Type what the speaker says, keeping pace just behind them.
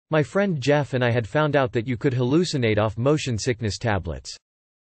My friend Jeff and I had found out that you could hallucinate off motion sickness tablets.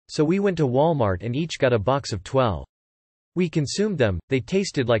 So we went to Walmart and each got a box of 12. We consumed them, they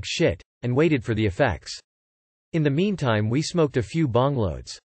tasted like shit, and waited for the effects. In the meantime we smoked a few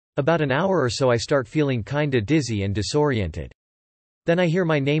bongloads. About an hour or so I start feeling kinda dizzy and disoriented. Then I hear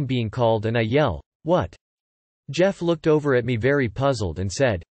my name being called and I yell, "What?" Jeff looked over at me very puzzled and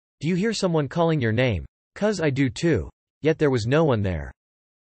said, "Do you hear someone calling your name?" "'Cause I do too." Yet there was no one there.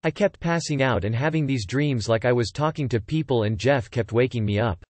 I kept passing out and having these dreams like I was talking to people and Jeff kept waking me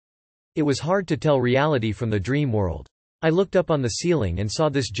up. It was hard to tell reality from the dream world. I looked up on the ceiling and saw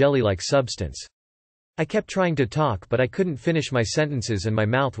this jelly-like substance. I kept trying to talk but I couldn't finish my sentences and my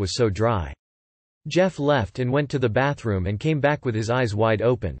mouth was so dry. Jeff left and went to the bathroom and came back with his eyes wide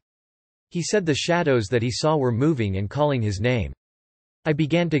open. He said the shadows that he saw were moving and calling his name. I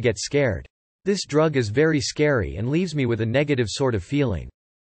began to get scared. This drug is very scary and leaves me with a negative sort of feeling.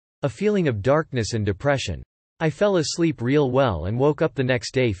 A feeling of darkness and depression. I fell asleep real well and woke up the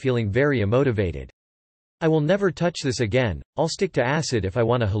next day feeling very unmotivated. I will never touch this again, I'll stick to acid if I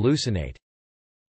want to hallucinate.